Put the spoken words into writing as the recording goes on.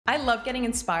I love getting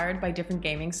inspired by different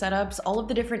gaming setups, all of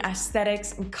the different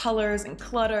aesthetics and colors and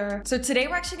clutter. So today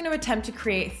we're actually going to attempt to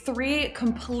create 3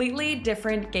 completely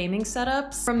different gaming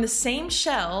setups from the same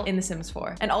shell in The Sims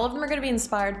 4. And all of them are going to be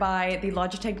inspired by the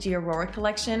Logitech G Aurora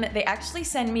collection. They actually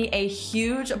sent me a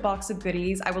huge box of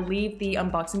goodies. I will leave the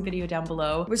unboxing video down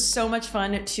below. It was so much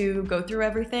fun to go through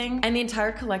everything. And the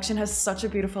entire collection has such a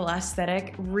beautiful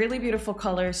aesthetic, really beautiful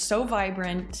colors, so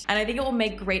vibrant. And I think it will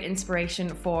make great inspiration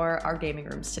for our gaming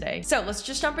rooms today. So let's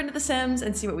just jump into The Sims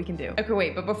and see what we can do. Okay,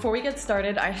 wait, but before we get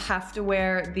started, I have to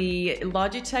wear the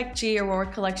Logitech G Aurora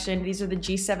collection. These are the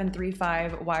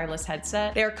G735 wireless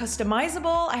headset. They are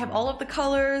customizable. I have all of the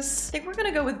colors. I think we're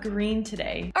gonna go with green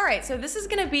today. All right, so this is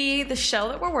gonna be the shell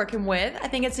that we're working with. I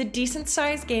think it's a decent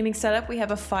sized gaming setup. We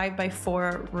have a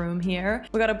 5x4 room here.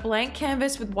 We got a blank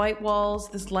canvas with white walls,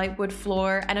 this light wood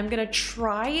floor, and I'm gonna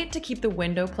try to keep the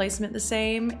window placement the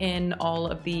same in all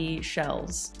of the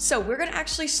shells. So we're gonna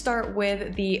actually start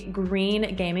with the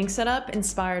green gaming setup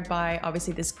inspired by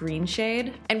obviously this green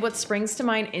shade. And what springs to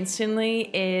mind instantly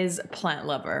is plant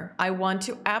lover. I want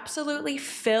to absolutely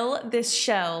fill this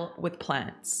shell with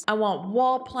plants. I want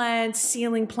wall plants,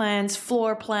 ceiling plants,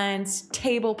 floor plants,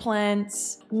 table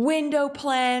plants, window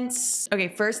plants. Okay,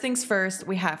 first things first,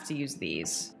 we have to use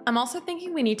these. I'm also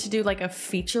thinking we need to do like a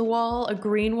feature wall, a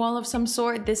green wall of some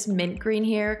sort. This mint green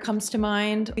here comes to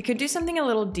mind. We could do something a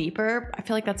little deeper. I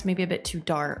feel like that's maybe a bit too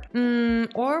dark.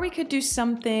 Or we could do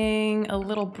something a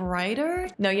little brighter.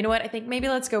 No, you know what? I think maybe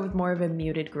let's go with more of a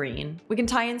muted green. We can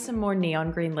tie in some more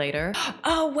neon green later.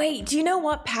 Oh wait, do you know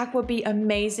what pack would be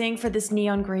amazing for this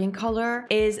neon green color?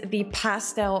 Is the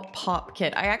pastel pop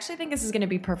kit. I actually think this is gonna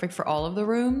be perfect for all of the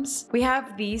rooms. We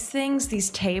have these things, these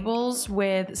tables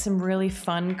with some really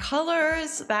fun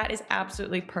colors. That is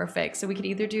absolutely perfect. So we could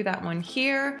either do that one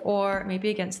here or maybe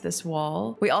against this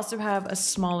wall. We also have a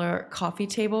smaller coffee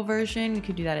table version. We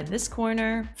could do that in this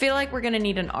corner. Feel like we're gonna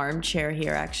need an armchair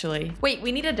here actually. Wait,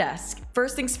 we need a desk.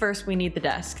 First things first, we need the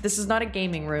desk. This is not a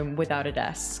gaming room without a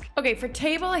desk. Okay, for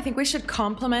table, I think we should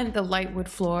complement the light wood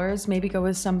floors. Maybe go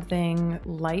with something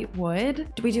light wood.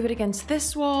 Do we do it against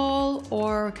this wall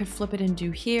or we could flip it and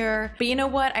do here? But you know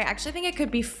what? I actually think it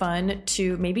could be fun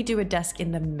to maybe do a desk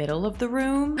in the middle of the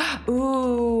room.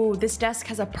 Ooh, this desk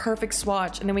has a perfect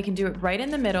swatch and then we can do it right in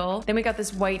the middle. Then we got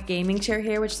this white gaming chair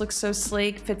here, which looks so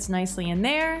sleek, fits nicely in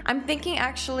there. I'm thinking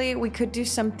actually we could do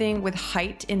something with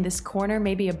height in this corner,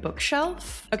 maybe a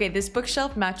bookshelf. Okay, this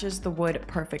bookshelf matches the wood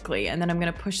perfectly. And then I'm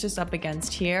gonna push this up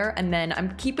against here. And then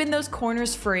I'm keeping those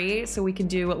corners free so we can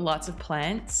do lots of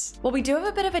plants. Well, we do have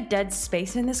a bit of a dead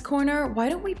space in this corner. Why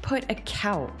don't we put a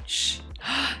couch?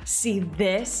 See,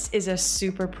 this is a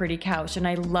super pretty couch and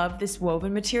I love this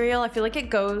woven material. I feel like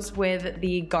it goes with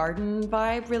the garden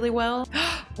vibe really well.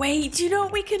 Wait, do you know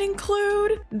what we can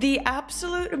include? The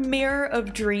absolute mirror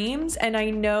of dreams. And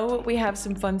I know we have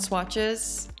some fun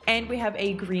swatches. And we have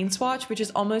a green swatch, which is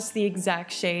almost the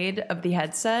exact shade of the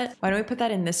headset. Why don't we put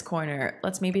that in this corner?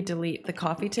 Let's maybe delete the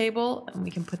coffee table and we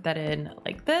can put that in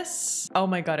like this. Oh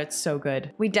my God, it's so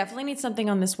good. We definitely need something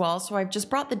on this wall. So I've just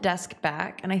brought the desk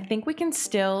back and I think we can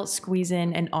still squeeze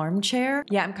in an armchair.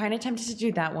 Yeah, I'm kind of tempted to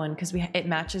do that one because it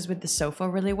matches with the sofa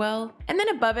really well. And then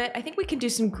above it, I think we can do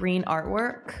some green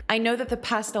artwork. I know that the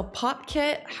pastel pop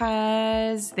kit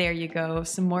has, there you go,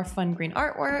 some more fun green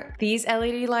artwork. These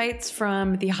LED lights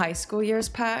from the high school years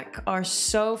pack are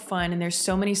so fun and there's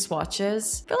so many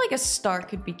swatches. I feel like a star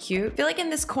could be cute. I feel like in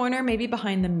this corner, maybe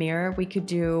behind the mirror, we could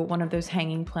do one of those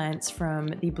hanging plants from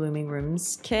the Blooming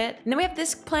Rooms kit. And then we have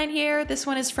this plant here. This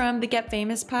one is from the Get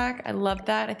Famous pack. I love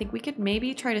that. I think we could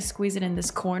maybe try to squeeze it in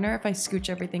this corner if I scooch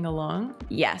everything along.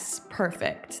 Yes,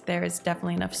 perfect. There is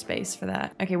definitely enough space for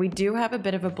that. Okay, we do have a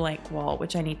bit of a blank wall,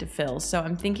 which I need to fill. So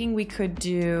I'm thinking we could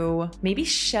do maybe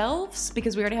shelves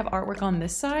because we already have artwork on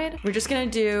this side. We're just gonna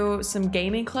do some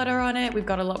gaming clutter on it. We've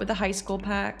got a lot with the high school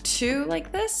pack. 2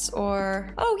 like this or,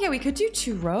 oh yeah, we could do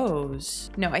 2 rows.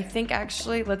 No, I think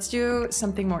actually let's do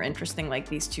something more interesting like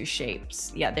these 2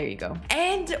 shapes. Yeah, there you go.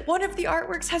 And one of the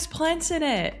artworks has plants in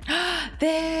it.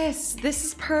 This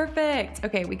is perfect.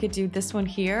 Okay, we could do this one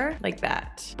here like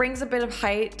that. Brings a bit of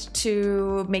height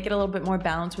to make it a little bit more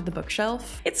balanced with the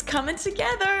bookshelf. It's coming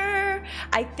together.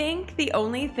 I think the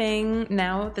only thing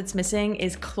now that's missing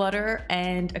is clutter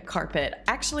and a carpet.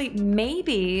 Actually,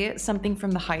 maybe something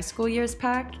from the high school years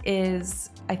pack is,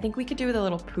 I think we could do with a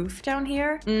little poof down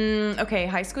here. Okay,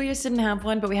 high school years didn't have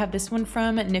one, but we have this one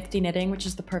from Nifty Knitting, which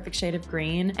is the perfect shade of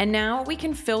green. And now we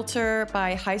can filter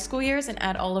by high school years and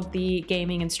add all of the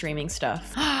gaming and streaming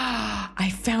stuff. I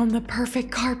found the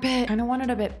perfect carpet. I kind of want it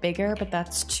a bit bigger, but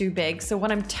that's too big. So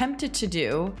what I'm tempted to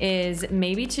do is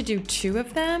maybe to do 2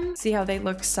 of them. See how they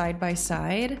look side by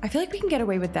side. I feel like we can get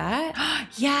away with that.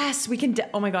 Yes, we can.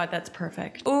 Oh my God, that's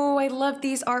perfect. Oh, I love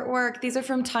these artwork. These are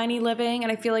from Tiny Living,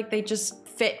 and I feel like they just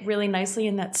fit really nicely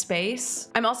in that space.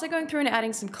 I'm also going through and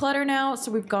adding some clutter now.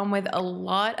 So we've gone with a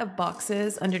lot of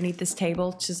boxes underneath this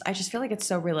table. I just feel like it's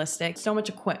so realistic. So much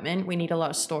equipment. We need a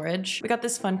lot of storage. We got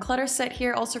this fun clutter set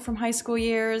here, also from high school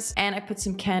years. And I put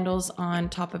some candles on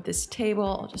top of this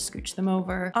table. I'll just scooch them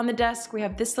over. On the desk, we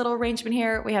have this little arrangement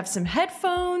here. We have some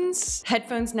headphones.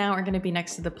 Headphones now are going to be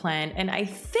next to the plant. And I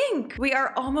think we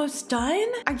are almost done.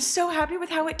 I'm so happy with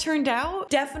how it turned out.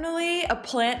 Definitely a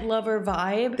plant lover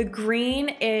vibe. The green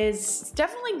is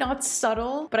definitely not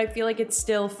subtle, but I feel like it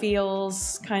still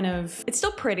feels kind of, it's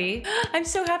still pretty. I'm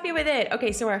so happy with it.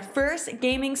 Okay, so our first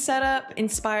gaming setup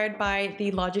inspired by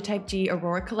the Logitech G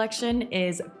Aurora collection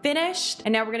is finished.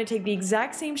 And now we're gonna take the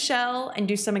exact same shell and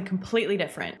do something completely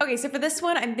different. Okay, so for this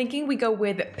one, I'm thinking we go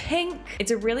with pink.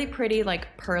 It's a really pretty,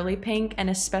 like pearly pink, and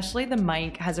especially the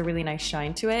mic has a really nice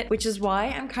shine to it, which is why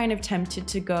I'm kind of tempted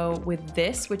to go with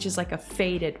this, which is like a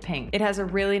faded pink. It has a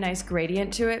really nice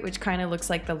gradient to it, which kind of looks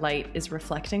like the light is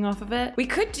reflecting off of it. We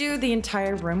could do the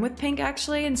entire room with pink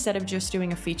actually, instead of just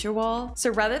doing a feature wall.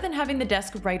 So rather than having the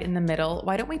desk right in the middle,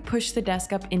 why don't we push the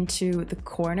desk up into the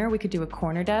corner? We could do a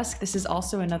corner desk. This is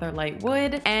also another light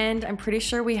wood, and I'm pretty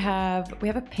sure we have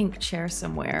a pink chair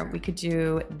somewhere. We could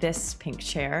do this pink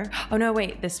chair. Oh no,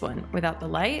 wait, this one without the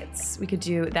lights. We could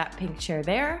do that pink chair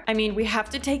there. I mean, we have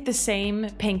to take the same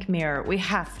pink mirror. We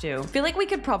have to. I feel like we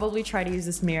could probably try to use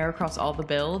this mirror across all the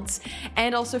builds.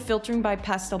 And also filtering by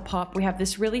Pastel Pop, we have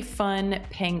this really fun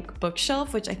pink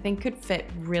bookshelf, which I think could fit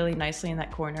really nicely in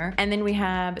that corner. And then we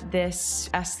have this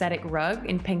aesthetic rug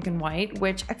in pink and white,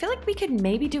 which I feel like we could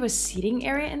maybe do a seating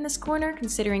area in this corner,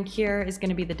 considering here is going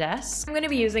to be the desk. I'm going to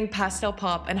be using Pastel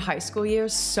Pop and High School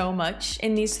Years so much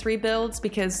in these 3 builds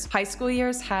because High School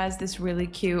Years has this really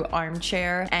cute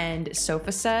armchair and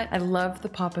sofa set. I love the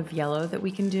pop of yellow that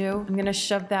we can do. I'm going to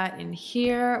shove that in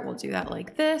here. We'll do that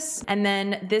like this. And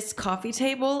then this coffee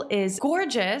table is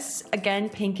gorgeous. Again,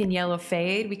 pink and yellow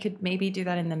fade. We could maybe do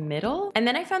that in the middle. And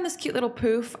then I found this cute little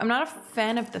poof. I'm not a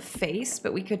fan of the face,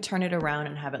 but we could turn it around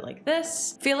and have it like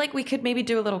this. Feel like we could maybe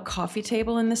do a little coffee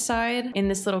table in the side, in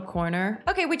this little corner.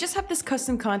 Okay, we just have this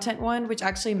custom content one, which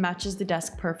actually matches the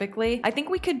desk perfectly. I think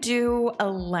we could do a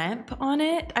lamp on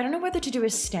it. I don't know whether to do a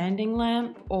standing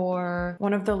lamp or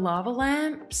one of the lava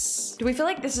lamps. Do we feel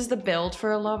like this is the build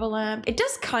for a lava lamp? It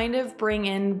does kind of bring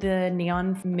in the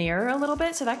neon mirror a little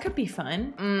bit, so that could be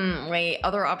fun. Wait,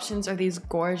 other options are these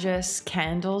gorgeous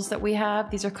candles that we have.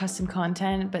 These are custom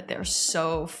content, but they're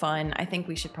so fun. I think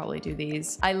we should probably do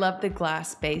these. I love the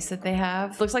glass base that they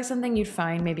have. Looks like something you'd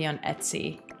find maybe on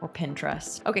Etsy or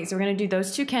Pinterest. Okay, so we're gonna do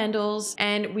those 2 candles,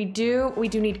 and we do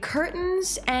need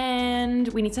curtains, and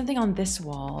we need something on this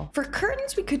wall. For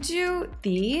curtains, we could do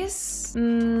these.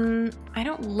 I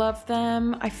don't love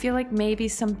them. I feel like maybe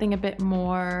something a bit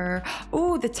more.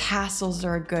 Oh, the tassels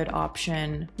are a good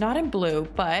option. Not in blue,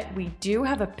 but we do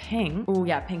have a pink. Oh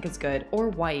yeah, pink is good. Or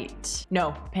white.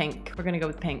 No, pink. We're gonna go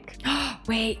with pink.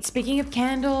 Wait, speaking of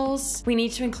candles, we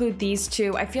need to include these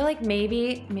 2. I feel like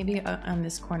maybe on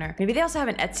this corner. Maybe they also have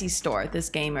an Etsy store, this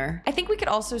gamer. I think we could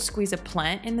also squeeze a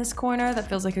plant in this corner. That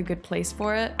feels like a good place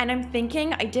for it. And I'm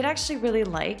thinking, I did actually really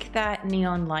like that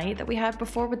neon light that we had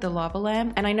before with the lava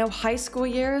lamp. And I know High School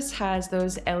Years has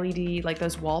those LED, like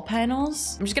those wall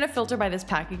panels. I'm just gonna filter by this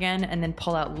pack again and then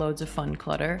pull out loads of fun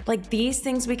clutter. Like these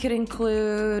things we could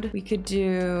include. We could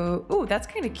do, ooh, that's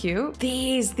kind of cute.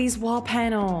 These wall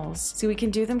panels. So we can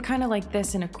do them kind of like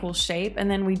this in a cool shape. And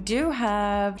then we do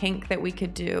have pink that we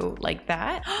could do like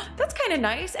that. That's kind of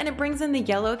nice. And it brings in the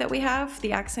yellow that we have,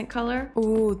 the accent color.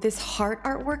 Ooh, this heart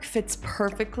artwork fits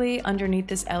perfectly underneath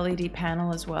this LED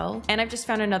panel as well. And I've just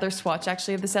found another swatch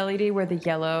actually of this LED where the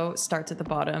yellow starts at the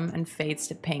bottom and fades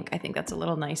to pink. I think that's a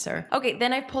little nicer. Okay,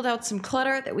 then I've pulled out some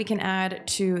clutter that we can add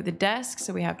to the desk.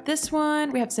 So we have this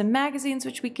one. We have some magazines,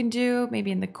 which we can do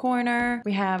maybe in the corner.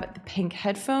 We have the pink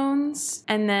headphones.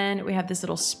 And then we have this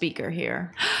little speaker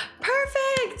here.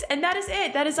 Perfect! And that is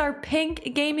it. That is our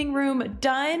pink gaming room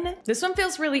done. This one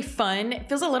feels really fun. It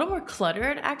feels a little more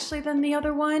cluttered actually than the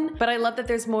other one, but I love that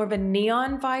there's more of a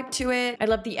neon vibe to it. I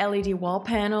love the LED wall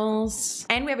panels,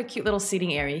 and we have a cute little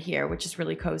seating area here, which is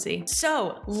really cozy.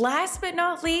 So last but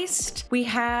not least, we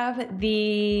have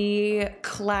the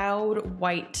cloud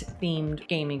white themed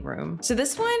gaming room. So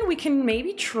this one we can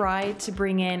maybe try to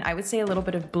bring in, I would say, a little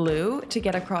bit of blue to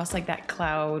get across like that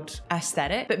cloud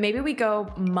aesthetic, but maybe we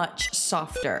go much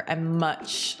softer softer and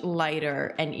much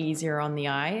lighter and easier on the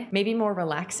eye. Maybe more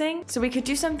relaxing. So we could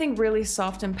do something really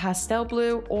soft and pastel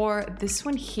blue, or this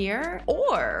one here,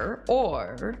 or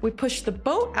we push the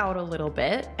boat out a little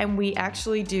bit and we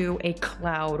actually do a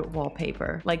cloud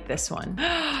wallpaper like this one.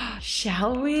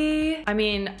 Shall we? I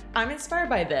mean, I'm inspired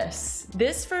by this.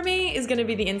 This for me is gonna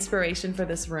be the inspiration for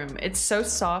this room. It's so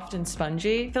soft and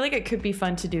spongy. I feel like it could be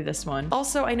fun to do this one.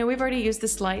 Also, I know we've already used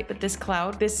this light, but this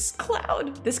cloud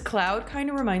kind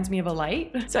of reminds me of a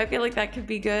light. So I feel like that could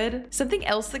be good. Something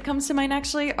else that comes to mind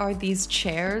actually are these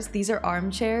chairs. These are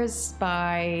armchairs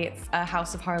by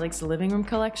House of Harley's living room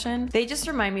collection. They just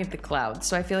remind me of the cloud.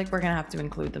 So I feel like we're gonna have to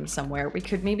include them somewhere. We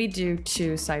could maybe do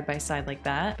two side by side like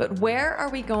that. But where are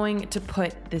we going to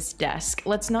put this desk?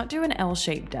 Let's not do an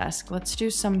L-shaped desk. Let's do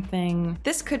something.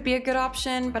 This could be a good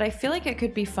option, but I feel like it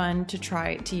could be fun to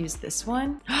try to use this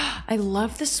one. I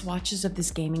love the swatches of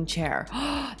this gaming chair.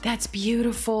 That's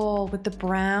beautiful with the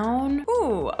brown.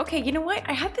 Ooh, okay, you know what?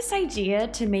 I had this idea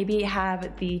to maybe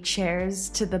have the chairs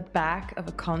to the back of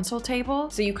a console table.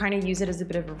 So you kind of use it as a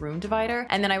bit of a room divider.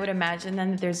 And then I would imagine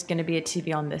then that there's gonna be a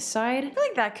TV on this side. I feel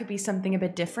like that could be something a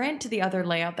bit different to the other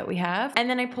layout that we have. And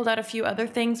then I pulled out a few other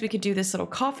things. We could do this little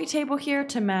coffee table here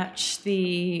to match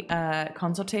the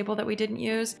console table that we didn't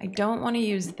use. I don't want to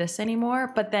use this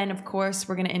anymore, but then of course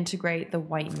we're going to integrate the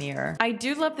white mirror. I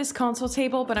do love this console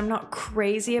table, but I'm not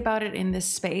crazy about it in this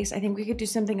space. I think we could do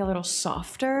something a little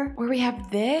softer where we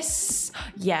have this.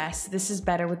 Yes, this is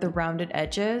better with the rounded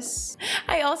edges.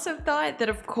 I also thought that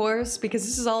of course, because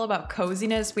this is all about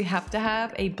coziness, we have to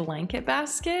have a blanket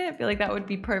basket. I feel like that would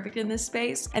be perfect in this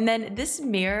space. And then this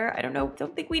mirror, I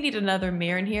don't think we need another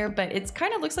mirror in here, but it's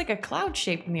kind of looks like a cloud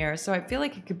shaped mirror. So I feel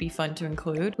like it could be fun to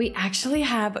include. We actually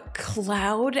have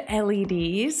cloud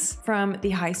LEDs from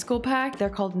the high school pack. They're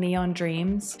called Neon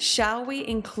Dreams. Shall we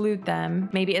include them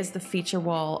maybe as the feature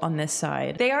wall on this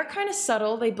side? They are kind of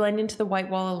subtle. They blend into the white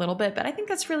wall a little bit, but I think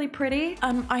that's really pretty.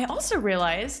 I also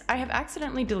realized I have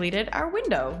accidentally deleted our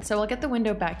window. So I'll get the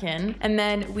window back in, and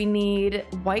then we need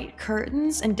white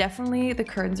curtains, and definitely the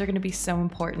curtains are going to be so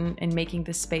important in making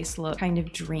this space look kind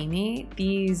of dreamy.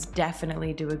 These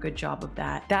definitely do a good job of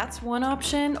that. That's one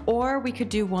option, or we could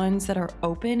do ones that are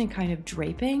open and kind of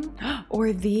draping.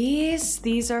 Or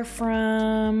these are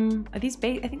from, I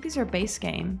think these are base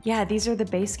game. Yeah, these are the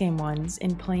base game ones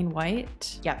in plain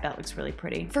white. Yeah, that looks really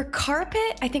pretty. For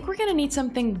carpet, I think we're gonna need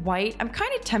something white. I'm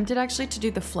kind of tempted actually to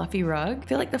do the fluffy rug. I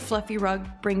feel like the fluffy rug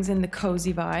brings in the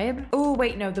cozy vibe. Oh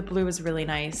wait, no, the blue is really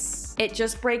nice. It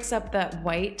just breaks up that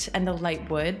white and the light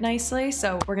wood nicely.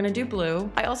 So we're gonna do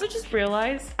blue. I also just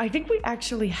realized, I think we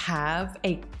actually have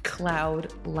a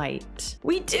cloud light.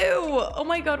 We do! Oh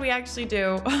my god, we actually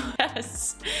do.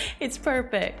 Yes, it's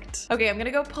perfect. Okay, I'm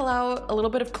gonna go pull out a little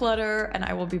bit of clutter and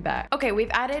I will be back. Okay, we've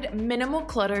added minimal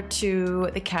clutter to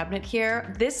the cabinet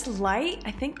here. This light,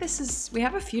 I think this is, we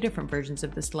have a few different versions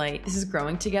of this light. This is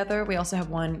Growing Together. We also have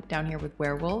one down here with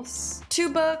werewolves. Two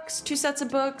books, two sets of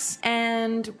books,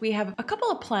 and we have a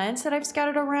couple of plants that I've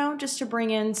scattered around just to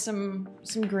bring in some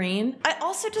green. I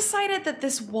also decided that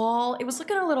this wall, it was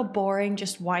looking a little boring,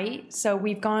 just white. So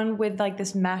we've gone with like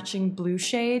this matching blue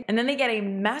shade, and then they get a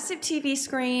massive TV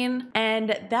screen,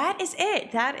 and that is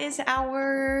it. That is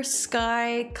our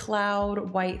sky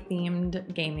cloud white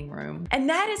themed gaming room. And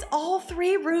that is all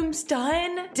three rooms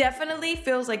done. Definitely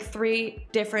feels like three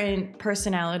different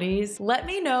personalities. Let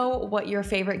me know what your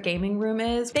favorite gaming room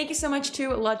is. Thank you so much to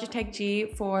Logitech G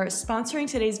for sponsoring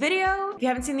today's video. If you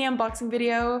haven't seen the unboxing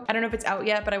video, I don't know if it's out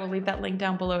yet, but I will leave that link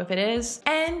down below if it is.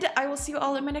 And I will see you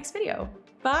all in my next video.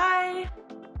 Bye!